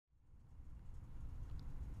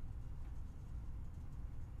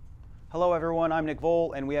Hello everyone, I'm Nick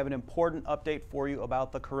Vole, and we have an important update for you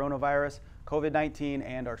about the coronavirus, COVID-19,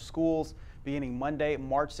 and our schools. Beginning Monday,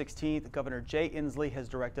 March 16th, Governor Jay Inslee has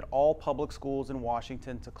directed all public schools in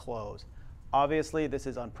Washington to close. Obviously, this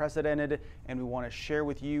is unprecedented, and we want to share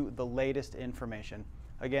with you the latest information.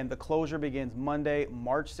 Again, the closure begins Monday,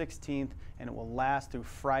 March 16th, and it will last through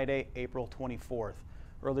Friday, April 24th.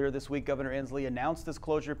 Earlier this week, Governor Inslee announced this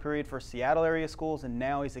closure period for Seattle area schools, and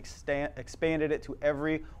now he's expanded it to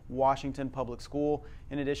every Washington public school.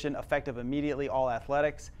 In addition, effective immediately, all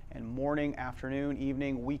athletics and morning, afternoon,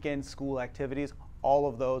 evening, weekend school activities, all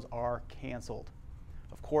of those are canceled.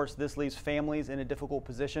 Of course, this leaves families in a difficult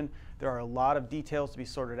position. There are a lot of details to be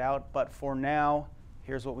sorted out, but for now,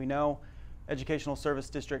 here's what we know. Educational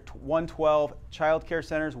Service District 112 child care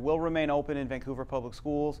centers will remain open in Vancouver Public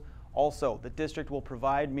Schools. Also, the district will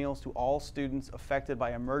provide meals to all students affected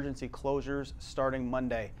by emergency closures starting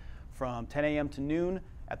Monday. From 10 a.m. to noon,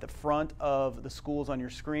 at the front of the schools on your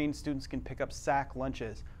screen, students can pick up sack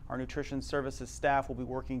lunches. Our nutrition services staff will be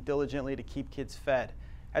working diligently to keep kids fed.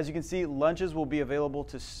 As you can see, lunches will be available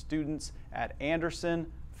to students at Anderson,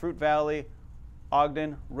 Fruit Valley,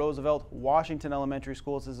 Ogden, Roosevelt, Washington Elementary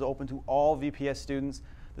Schools. This is open to all VPS students.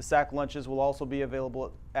 The sack lunches will also be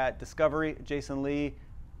available at Discovery, Jason Lee,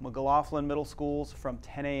 McLaughlin Middle Schools from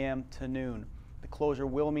 10 a.m. to noon. The closure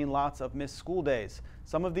will mean lots of missed school days.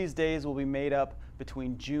 Some of these days will be made up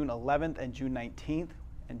between June 11th and June 19th,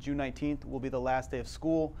 and June 19th will be the last day of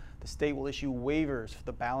school. The state will issue waivers for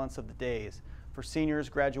the balance of the days. For seniors,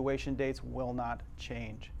 graduation dates will not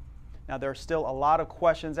change. Now, there are still a lot of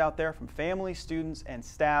questions out there from families, students, and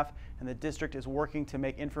staff, and the district is working to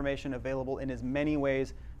make information available in as many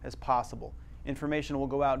ways as possible. Information will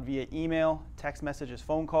go out via email, text messages,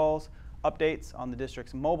 phone calls, updates on the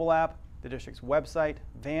district's mobile app, the district's website,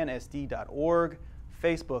 vansd.org,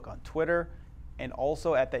 Facebook, on Twitter, and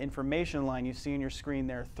also at the information line you see on your screen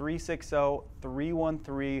there,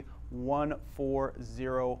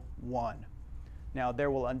 360-313-1401. Now,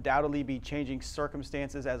 there will undoubtedly be changing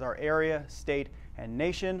circumstances as our area, state, and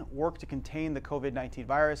nation work to contain the COVID-19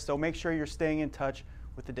 virus, so make sure you're staying in touch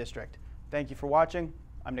with the district. Thank you for watching.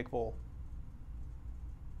 I'm Nick Vole.